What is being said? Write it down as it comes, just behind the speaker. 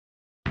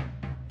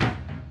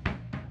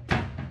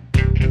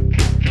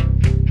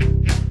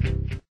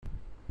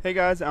Hey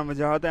guys, I'm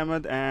Wajahat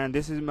Ahmed and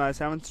this is my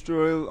 7th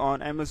tutorial on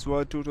MS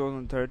Word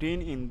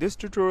 2013. In this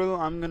tutorial,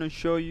 I'm gonna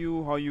show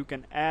you how you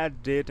can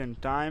add date and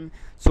time.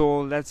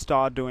 So let's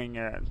start doing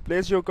it.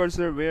 Place your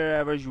cursor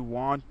wherever you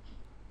want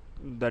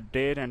the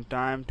date and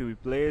time to be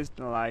placed,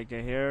 like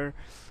here,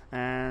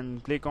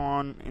 and click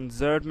on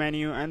Insert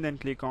menu and then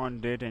click on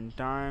Date and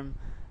Time.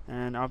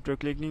 And after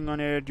clicking on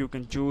it, you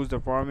can choose the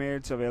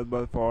formats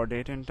available for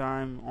date and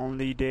time: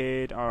 only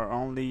date or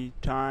only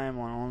time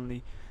or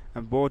only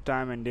both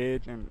time and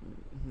date. And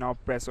now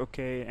press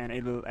OK and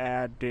it will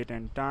add date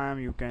and time.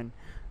 You can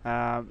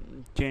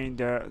change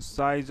the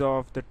size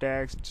of the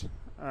text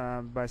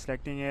by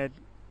selecting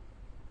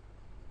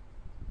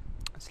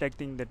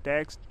the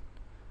text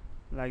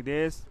like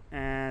this,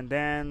 and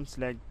then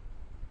select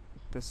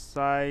the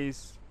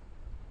size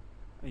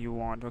you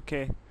want.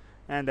 Okay,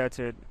 and that's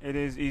it. It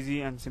is easy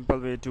and simple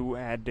way to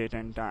add date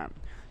and time.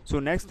 So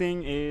next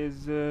thing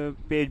is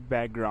page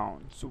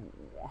background. So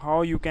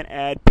how you can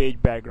add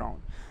page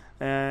background.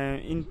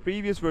 In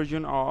previous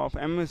version of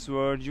MS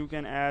Word, you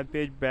can add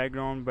page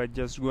background by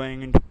just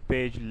going into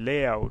page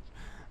layout,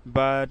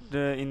 but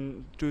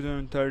in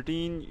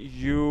 2013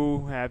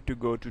 you have to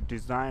go to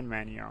design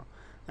menu,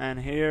 and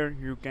here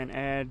you can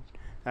add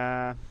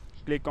uh,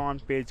 click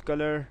on page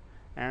color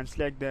and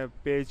select the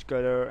page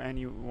color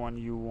any one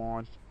you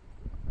want,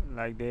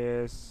 like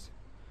this.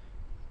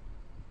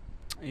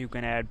 You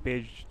can add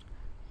page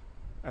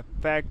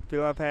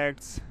fill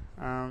effects,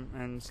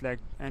 and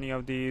select any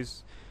of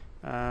these.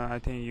 I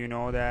think you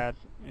know that.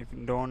 If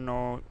you don't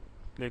know,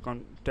 click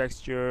on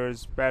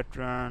textures,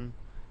 pattern,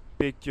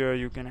 picture.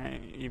 You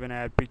can even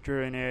add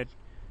picture in it,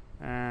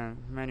 and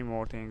many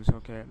more things.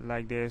 Okay,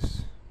 like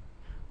this,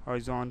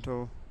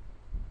 horizontal.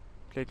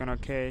 Click on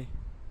OK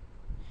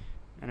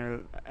and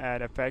it'll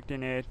add effect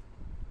in it.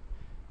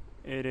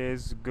 It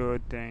is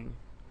good thing,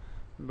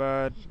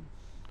 but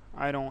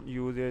I don't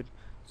use it,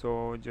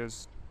 so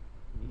just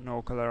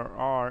no color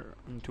or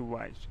into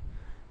white.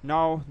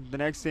 Now the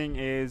next thing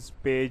is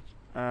page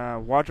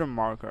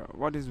watermarker.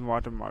 What is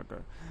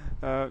watermarker?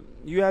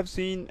 You have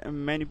seen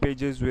many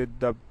pages with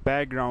the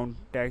background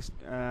text,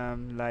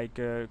 like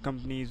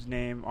company's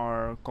name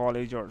or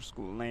college or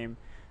school name,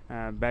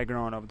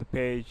 background of the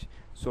page.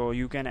 So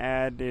you can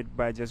add it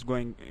by just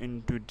going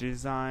into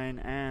design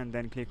and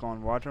then click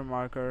on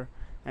watermarker,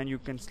 and you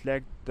can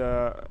select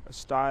the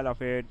style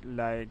of it,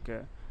 like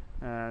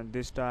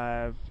this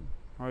type,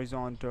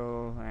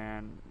 horizontal,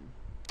 and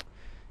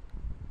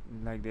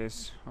like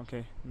this.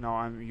 Okay, now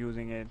I'm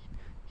using it.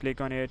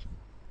 Click on it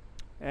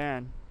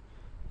and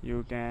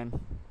you can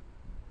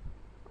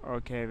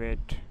okay wait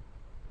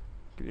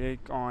click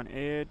on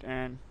it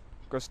and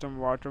custom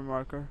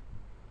watermarker.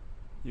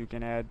 You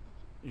can add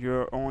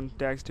your own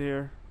text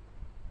here.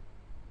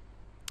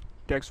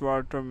 Text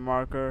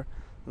watermarker,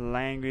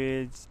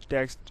 language,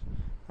 text,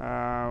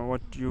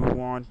 what you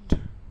want,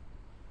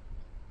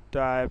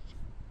 type.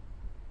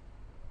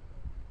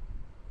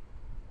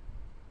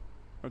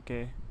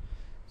 Okay,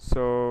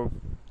 so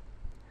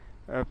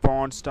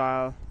font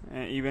style,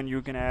 and even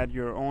you can add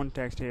your own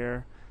text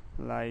here,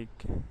 like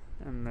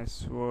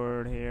MS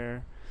Word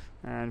here,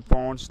 and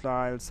font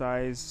style,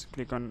 size.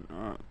 Click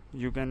on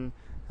you can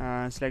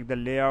select the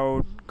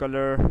layout,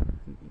 color,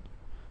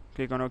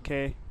 click on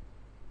OK,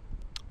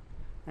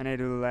 and it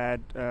will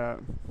add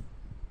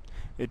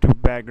it to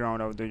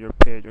background of your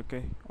page.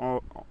 Okay,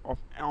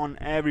 on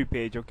every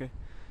page. Okay,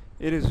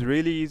 it is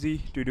really easy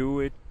to do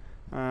it.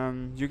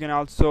 You can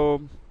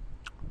also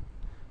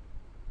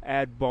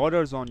add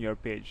borders on your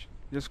page.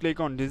 Just click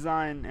on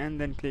design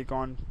and then click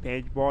on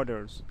page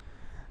borders,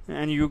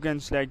 and you can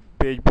select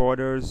page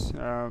borders.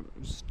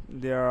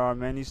 There are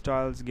many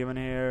styles given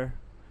here: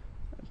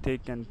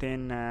 thick and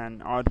thin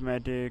and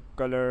automatic,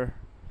 color.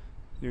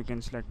 You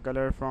can select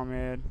color from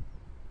it.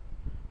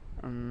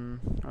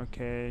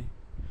 Okay,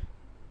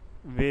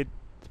 width,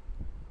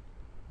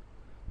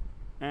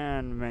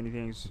 and many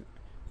things.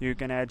 You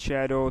can add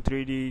shadow,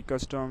 3D,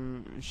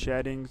 custom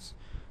shadings.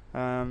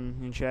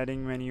 In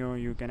shading menu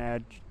you can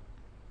add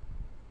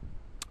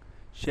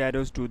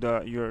shadows to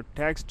the your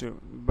text,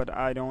 but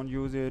I don't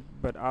use it,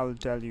 but I'll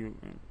tell you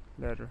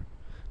later.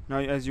 Now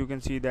as you can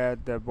see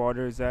that the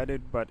border is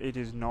added, but it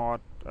is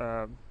not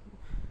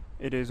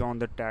it is on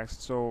the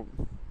text, so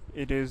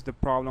it is the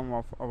problem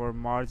of our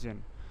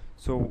margin.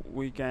 So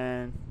we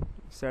can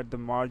set the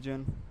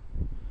margin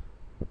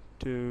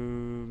to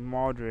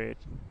moderate,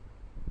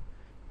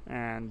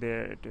 and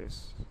there it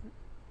is.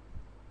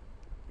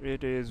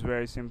 It is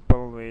very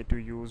simple way to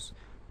use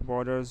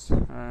borders,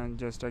 and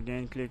just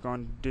again click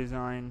on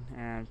design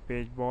and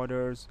page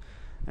borders,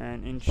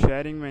 and in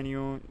shading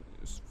menu,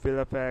 fill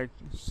effect,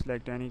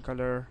 select any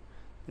color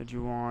that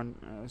you want,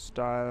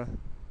 style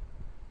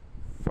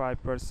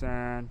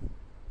 5%.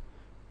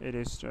 it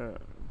is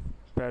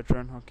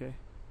pattern. Okay,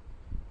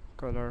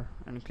 color,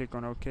 and click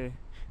on OK,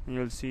 and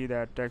you'll see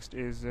that text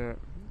is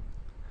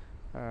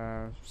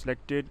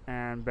selected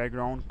and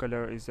background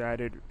color is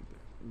added,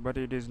 but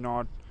it is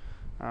not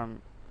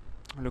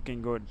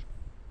looking good.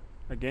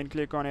 Again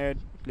click on it,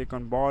 click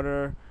on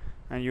border,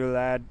 and you'll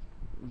add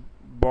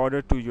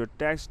border to your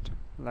text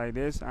like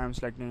this. I'm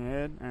selecting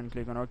it and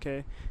click on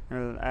OK, and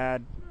it'll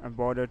add a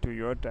border to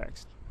your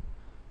text.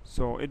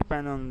 So it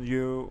depends on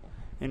you.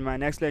 In my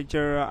next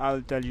lecture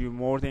I'll tell you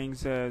more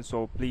things,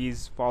 so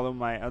please follow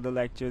my other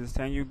lectures.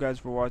 Thank you guys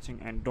for watching,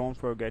 and don't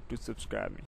forget to subscribe me.